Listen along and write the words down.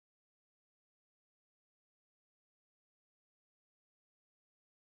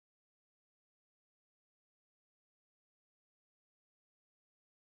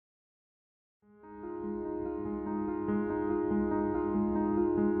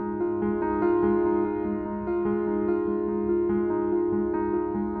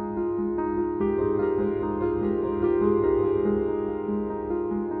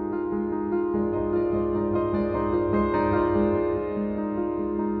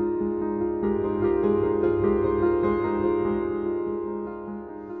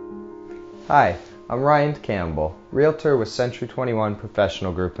Hi, I'm Ryan Campbell, Realtor with Century 21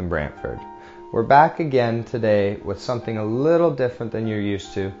 Professional Group in Brantford. We're back again today with something a little different than you're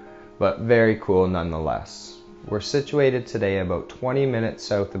used to, but very cool nonetheless. We're situated today about 20 minutes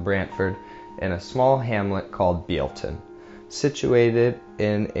south of Brantford in a small hamlet called Bealton, situated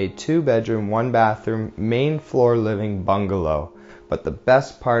in a 2-bedroom, 1-bathroom, main floor living bungalow. But the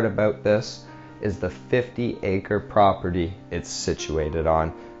best part about this is the 50-acre property it's situated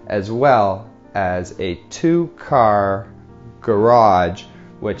on, as well as a 2-car garage,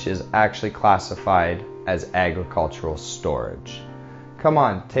 which is actually classified as agricultural storage. Come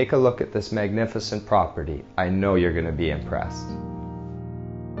on, take a look at this magnificent property. I know you're going to be impressed.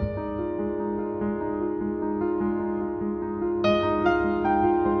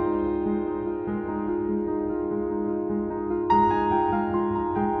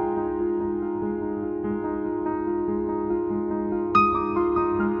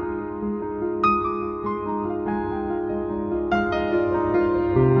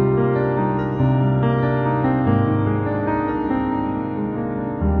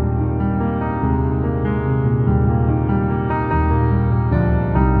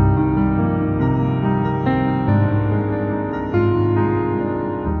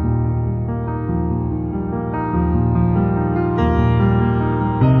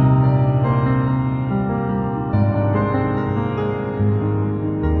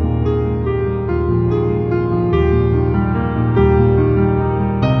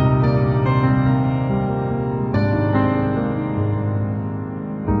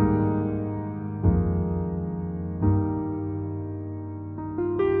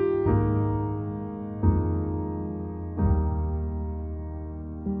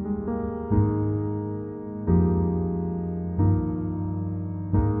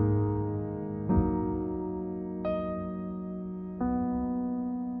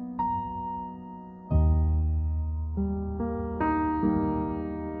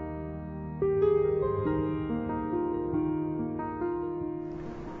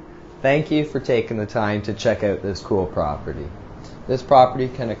 Thank you for taking the time to check out this cool property. This property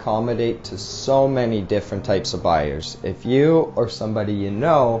can accommodate to so many different types of buyers. If you or somebody you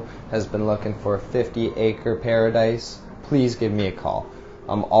know has been looking for a 50-acre paradise, please give me a call.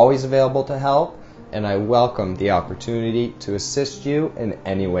 I'm always available to help, and I welcome the opportunity to assist you in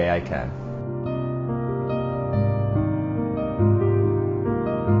any way I can.